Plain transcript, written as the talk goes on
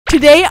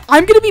Today,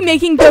 I'm gonna be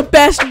making the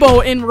best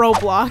boat in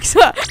Roblox.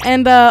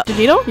 And,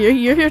 Vegito,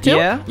 you're here too?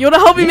 Yeah. You wanna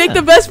help me make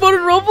the best boat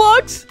in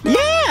Roblox?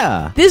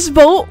 Yeah. This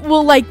boat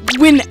will, like,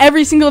 win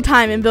every single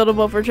time in Build a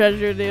Boat for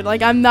Treasure, dude.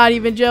 Like, I'm not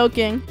even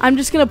joking. I'm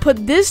just gonna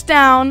put this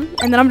down,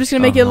 and then I'm just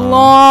gonna make it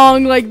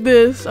long like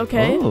this,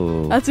 okay?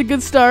 Oh. That's a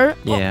good start.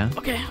 Yeah. Oh,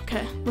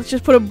 okay. Let's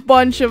just put a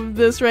bunch of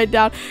this right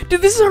down.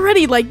 Dude, this is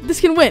already, like,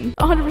 this can win.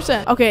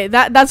 100%. Okay,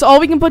 that's all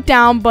we can put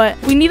down, but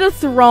we need a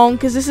throne,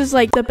 because this is,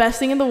 like, the best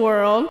thing in the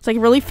world. It's, like,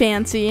 really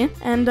fancy.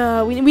 And,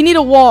 we need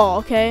a wall,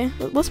 okay?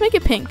 Let's make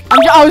it pink.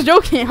 I was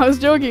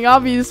joking,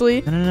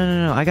 obviously.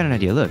 No. I got an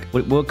idea. Look.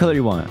 What color do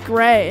you want?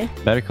 Gray.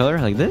 Better color?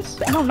 Like this?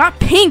 No, not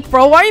pink,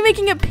 bro. Why are you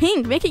making it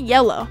pink? Make it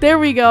yellow. There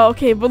we go.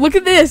 Okay, but look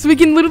at this. We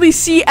can literally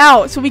see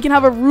out, so we can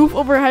have a roof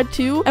overhead,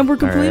 too, and we're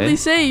completely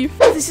safe.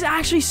 This is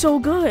actually so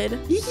good.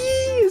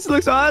 This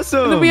looks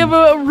awesome. And then we have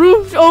a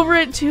roof over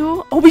it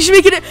too. Oh, we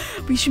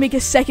should make a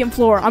second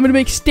floor. I'm gonna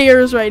make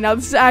stairs right now.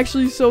 This is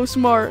actually so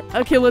smart.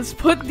 Okay, let's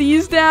put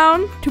these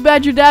down. Too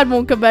bad your dad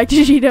won't come back,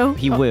 Gigito.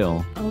 He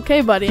will.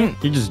 Okay, buddy.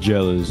 You're just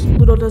jealous.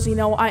 Little does he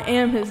know I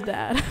am his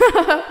dad.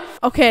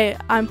 Okay,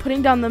 I'm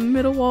putting down the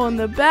middle wall in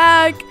the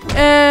back,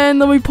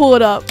 and then we pull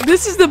it up.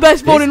 This is the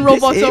best boat in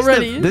Roblox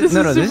already. This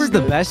is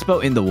the best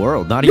boat in the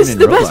world. Not this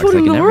even is in the Roblox, best boat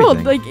in the world.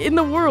 everything. Like, in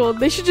the world.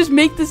 They should just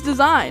make this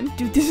design.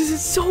 Dude, this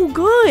is so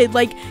good.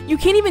 Like, you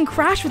can't even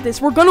crash with this.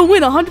 We're gonna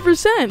win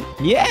 100%.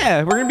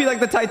 Yeah, we're gonna be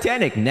like the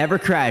Titanic. Never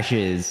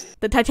crashes.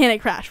 The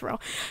Titanic crash, bro.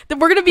 Then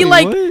we're gonna be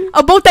like what?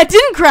 a boat that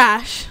didn't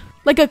crash.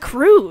 Like a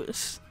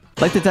cruise.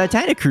 Like the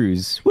Titanic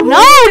cruise.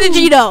 No,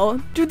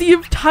 Digito! Dude, the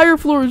entire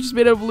floor is just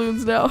made of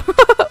balloons now.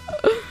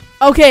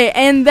 Okay,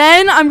 and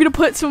then I'm gonna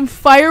put some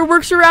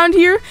fireworks around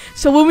here.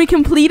 So when we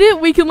complete it,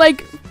 we can,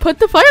 like, put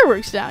the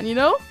fireworks down, you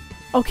know?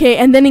 Okay,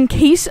 and then in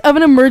case of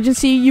an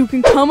emergency, you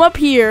can come up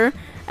here.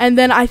 And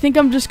then I think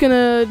I'm just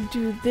gonna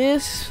do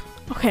this.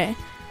 Okay.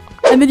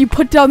 And then you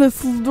put down the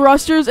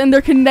thrusters, and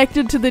they're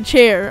connected to the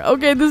chair.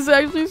 Okay, this is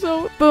actually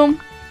so...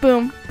 Boom,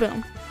 boom,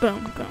 boom,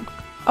 boom, boom.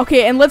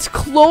 Okay, and let's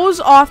close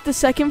off the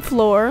second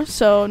floor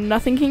so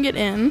nothing can get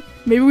in.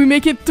 Maybe we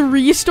make it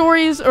 3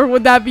 stories, or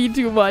would that be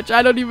too much?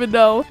 I don't even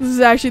know. This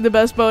is actually the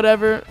best boat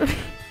ever.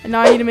 And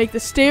now I need to make the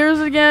stairs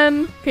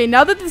again. Okay,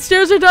 now that the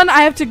stairs are done,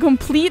 I have to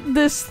complete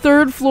this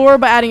 3rd floor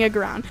by adding a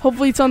ground.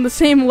 Hopefully it's on the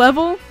same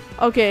level.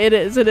 Okay, it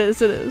is.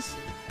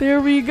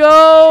 There we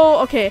go.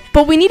 Okay,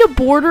 but we need a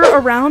border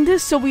around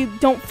this so we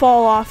don't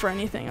fall off or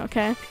anything,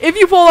 okay? If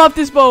you fall off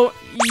this boat,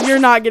 you're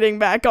not getting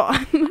back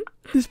on.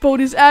 This boat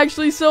is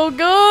actually so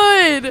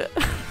good.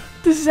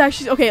 This is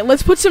actually... Okay,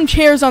 let's put some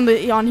chairs on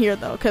here,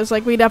 though, because,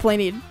 like, we definitely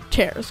need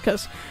chairs,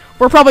 because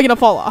we're probably going to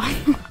fall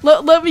off.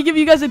 Let me give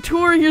you guys a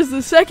tour. Here's the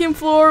 2nd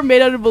floor,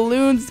 made out of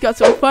balloons. It's got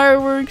some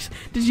fireworks.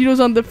 Digito's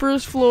on the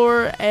 1st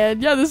floor,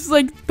 and, yeah, this is,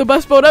 like, the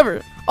best boat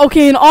ever.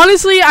 Okay, and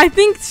honestly, I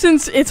think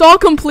since it's all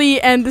complete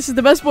and this is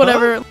the best boat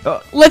ever,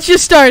 let's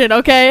just start it,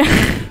 okay?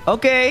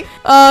 Okay.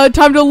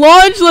 Time to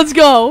launch. Let's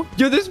go.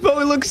 Yo, this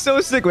boat looks so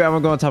sick. Wait, I'm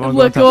gonna go on top.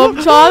 Look up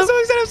top.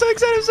 I'm so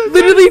excited.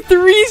 Literally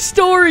 3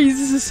 stories.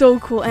 This is so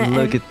cool.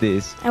 Look at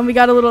this. And we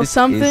got a little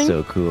something. This is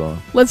so cool.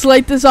 Let's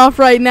light this off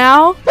right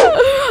now.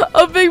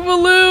 A big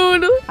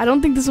balloon. I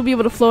don't think this will be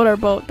able to float our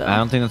boat, though. I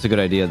don't think that's a good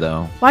idea,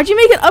 though. Why'd you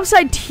make an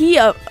upside T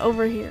up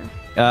over here?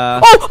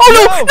 Oh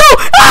no!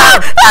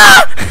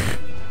 Ah!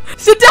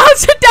 Sit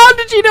down,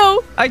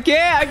 Digito. I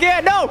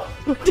can't, no.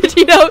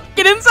 Digito,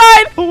 get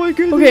inside. Oh my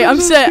goodness. Okay,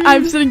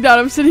 I'm sitting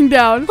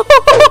down.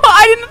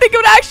 I didn't think it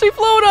would actually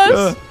float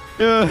us.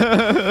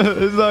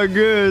 It's not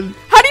good.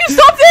 How do you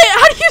stop it?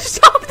 How do you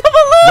stop the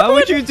balloon? Why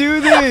would you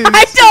do this?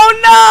 I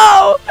don't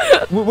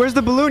know. Where's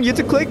the balloon? You have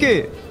to click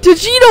it.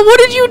 Digito, what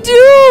did you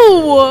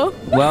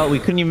do? Well, we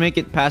couldn't even make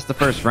it past the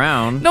first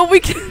round. No,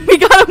 we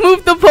gotta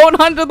move the boat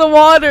under the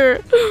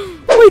water.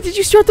 Wait, did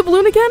you start the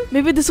balloon again?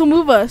 Maybe this will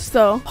move us,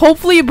 though.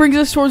 Hopefully it brings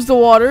us towards the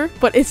water,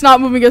 but it's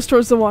not moving us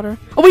towards the water.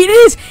 Oh, wait, it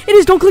is. It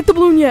is. Don't click the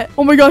balloon yet.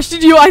 Oh my gosh,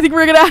 Digito, I think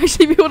we're gonna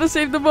actually be able to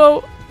save the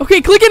boat.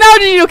 Okay, click it now,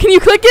 Digito. Can you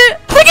click it?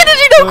 Click it,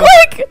 Digito,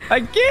 quick! I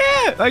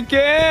can't.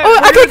 Oh,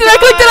 I clicked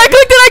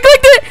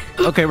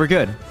it. Okay, we're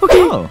good.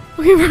 Okay. Oh.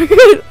 Okay, we're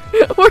good.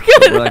 We're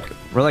good.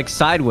 We're like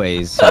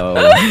sideways, so.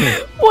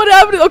 What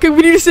happened? Okay,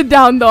 we need to sit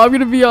down, though. I'm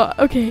gonna be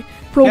okay.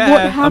 Bro, yeah,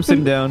 what happened? I'm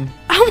sitting down.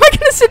 How am I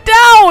gonna sit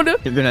down?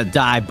 You're gonna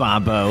die,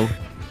 Bonbo.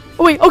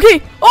 Oh, wait,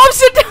 okay. Oh, I'm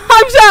sitting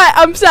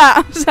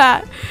down. I'm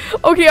sat.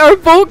 Okay, our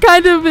boat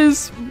kind of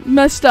is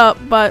messed up,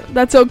 but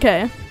that's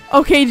okay.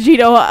 Okay,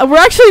 Gito, we're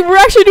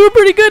actually doing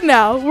pretty good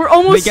now. We're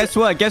almost... Wait, guess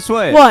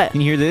what? What? Can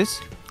you hear this?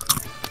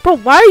 Bro,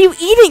 why are you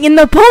eating in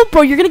the boat,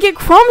 bro? You're gonna get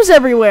crumbs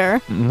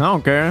everywhere. I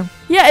don't care.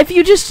 Yeah, if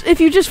you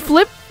just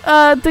flip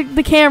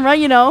the camera,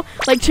 you know,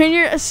 like turn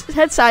your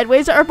head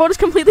sideways, our boat is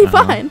completely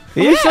fine.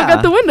 Yeah. We still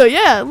got the window.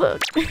 Yeah, look,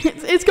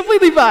 it's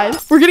completely fine.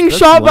 We're getting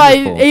shot by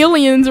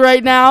aliens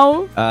right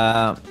now.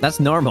 That's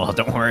normal.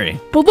 Don't worry.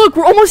 But look,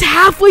 we're almost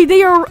halfway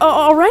there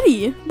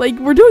already. Like,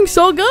 we're doing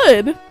so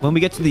good. When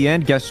we get to the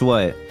end, guess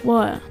what?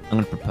 What? I'm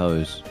gonna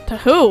propose. To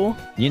who?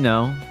 You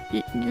know.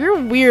 You're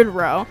weird,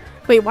 bro.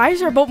 Wait, why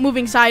is our boat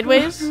moving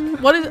sideways?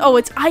 What is? Oh,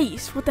 it's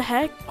ice. What the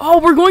heck? Oh,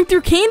 we're going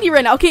through candy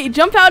right now. Okay,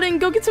 jump out and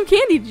go get some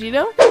candy,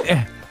 Gino.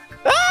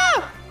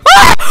 Ah!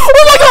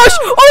 Oh my gosh!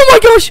 Oh my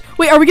gosh!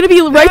 Wait, are we gonna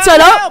be right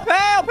side up?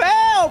 Help!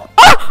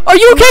 Ah! Are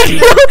you okay?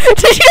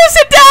 Digino,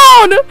 sit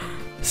down!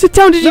 Sit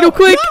down, Digino,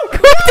 quick!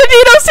 Quick,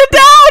 Digino, sit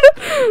down!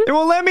 It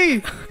won't let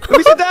me. Let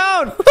me sit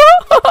down.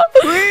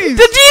 Please.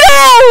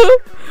 Digino!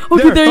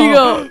 Okay, there you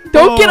go.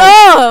 Don't get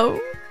up.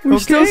 We're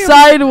still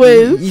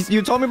sideways.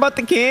 You told me about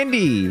the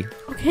candy.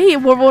 Okay,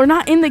 well, we're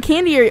not in the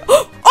candy area.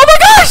 Oh my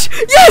gosh!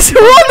 Yes,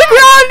 we're on the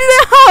ground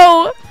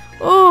now!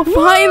 Oh,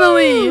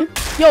 finally.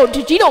 Yo,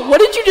 Digino, what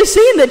did you just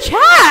say in the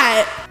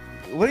chat?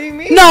 What do you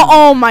mean? No,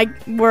 oh my,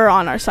 we're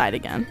on our side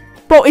again.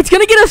 Bro, it's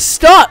gonna get us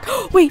stuck.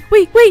 Wait. No,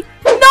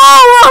 we're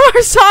on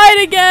our side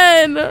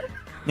again.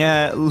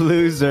 Yeah,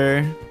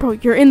 loser. Bro,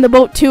 you're in the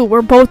boat too.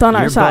 We're both on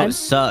our side. Your boat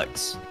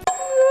sucks.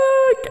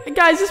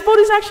 Guys, this boat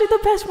is actually the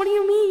best. What do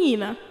you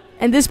mean?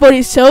 And this boat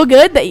is so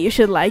good that you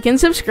should like and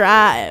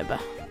subscribe.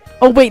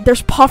 Oh, wait,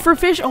 there's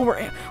pufferfish. Oh,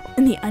 we're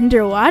in the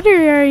underwater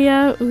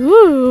area.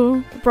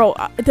 Ooh. Bro,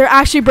 they're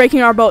actually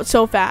breaking our boat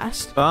so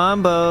fast.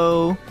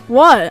 Bonbo.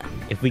 What?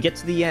 If we get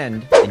to the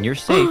end and you're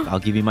safe, I'll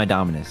give you my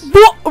Dominus.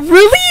 What?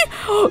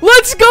 Really?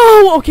 Let's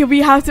go. Okay, we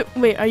have to.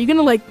 Wait, are you going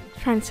to like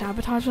try and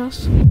sabotage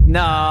us?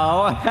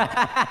 No.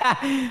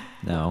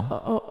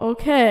 No.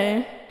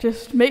 Okay.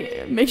 Just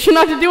make sure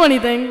not to do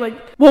anything. Like,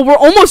 well, we're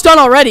almost done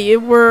already.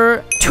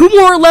 We're 2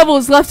 more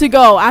levels left to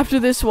go after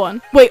this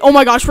one. Wait, oh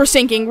my gosh, we're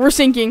sinking.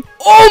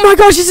 Oh my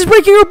gosh, this is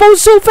breaking our boat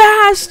so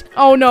fast.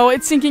 Oh no,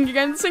 it's sinking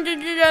again.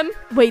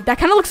 Wait, that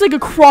kind of looks like a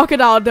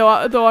crocodile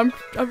though. I'm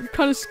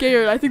kind of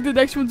scared. I think the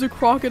next one's a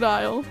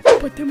crocodile.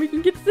 But then we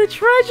can get to the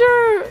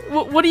treasure.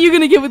 What are you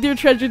gonna get with your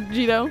treasure,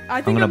 Gino?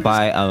 I think I'm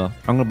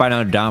gonna buy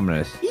another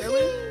Dominus.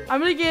 I'm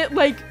gonna get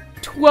like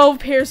 12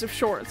 pairs of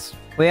shorts.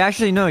 Wait,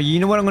 actually, no. You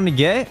know what I'm gonna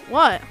get?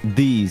 What?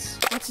 These.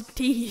 What's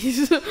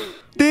these?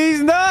 These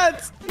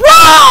nuts!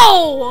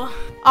 Bro!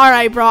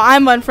 Alright, bro.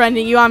 I'm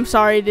unfriending you. I'm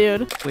sorry,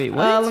 dude. Wait,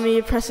 what? Let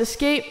me press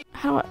escape.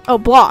 How do I... Oh,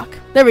 block.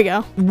 There we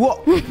go.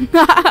 What?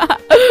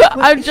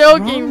 I'm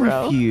joking,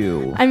 bro.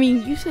 You? I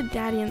mean, you said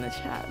daddy in the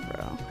chat,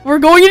 bro. We're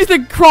going into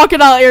the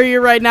crocodile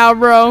area right now,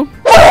 bro.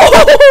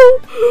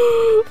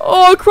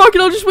 Oh,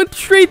 crocodile just went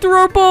straight through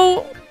our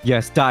boat.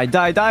 Yes, die.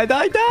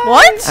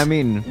 What? I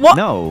mean, what?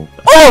 No.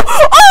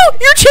 Oh,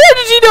 your chair,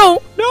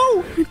 Digino.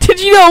 No.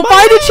 Digino,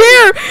 find a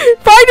chair.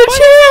 Find a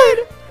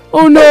chair.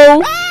 Oh,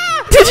 no.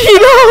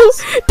 Digino,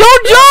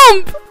 don't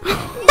jump.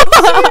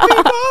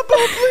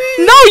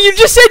 No, you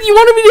just said you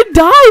wanted me to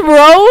die,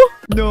 bro.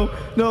 No.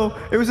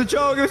 It was a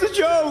joke.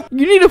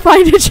 You need to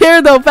find a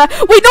chair, though. Wait, no,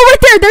 right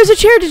there. There's a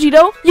chair,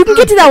 Digino. You can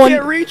get to that one. I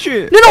can't reach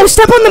it. No,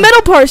 step on the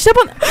metal part. Step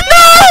on.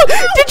 No,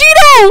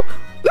 Digino.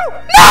 No!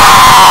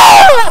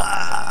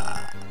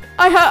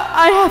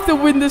 I have to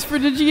win this for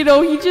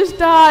Digino. He just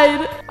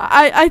died.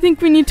 I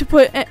think we need to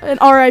put an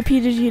RIP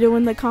Digino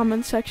in the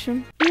comments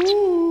section.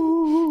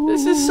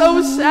 This is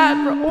so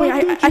sad, bro. Wait,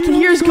 I can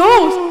hear his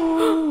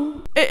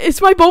ghost. Is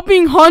my boat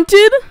being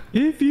haunted?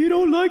 If you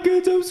don't like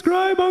it,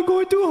 subscribe. I'm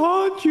going to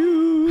haunt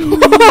you.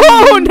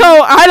 Oh,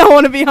 no. I don't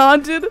want to be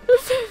haunted.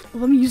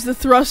 Let me use the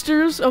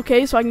thrusters.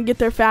 Okay, so I can get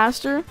there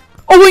faster.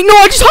 Oh, wait, no,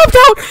 I just hopped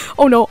out.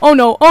 Oh, no.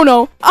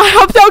 I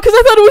hopped out because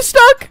I thought it was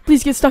stuck.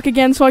 Please get stuck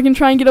again so I can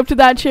try and get up to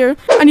that chair.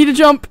 I need to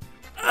jump.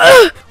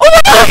 Oh,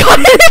 my God, I got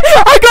it.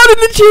 I got in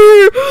the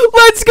chair.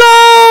 Let's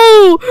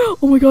go.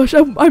 Oh, my gosh,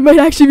 I might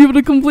actually be able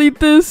to complete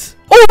this.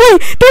 Oh, wait,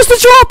 there's the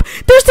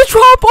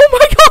drop. Oh,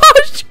 my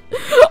gosh.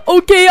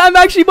 Okay, I'm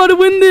actually about to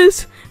win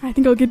this. I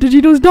think I'll get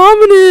Digito's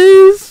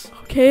Dominus.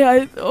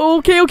 Okay,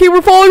 okay,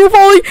 we're falling.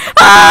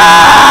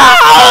 Ah!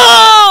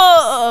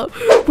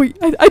 Wait,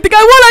 I think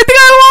I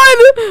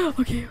won.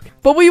 Okay.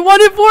 But we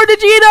won it for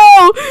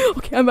Digino.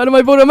 Okay, I'm out of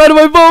my boat.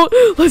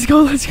 Let's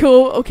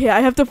go. Okay, I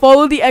have to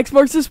follow the X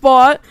marks the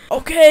spot.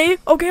 Okay.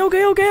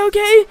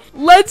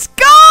 Let's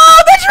go.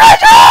 The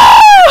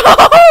treasure!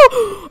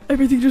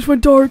 Everything just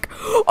went dark.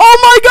 Oh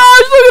my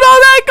gosh, look at all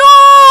that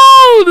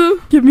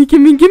gold. Give me.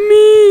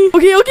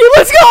 Okay,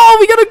 let's go.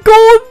 We got a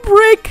gold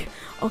brick.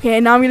 Okay,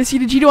 now I'm gonna see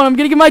Digito and I'm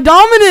gonna get my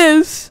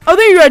Dominus. Oh,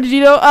 there you are,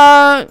 Digito.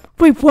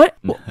 Wait, what?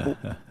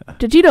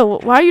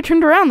 Digito, why are you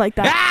turned around like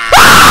that?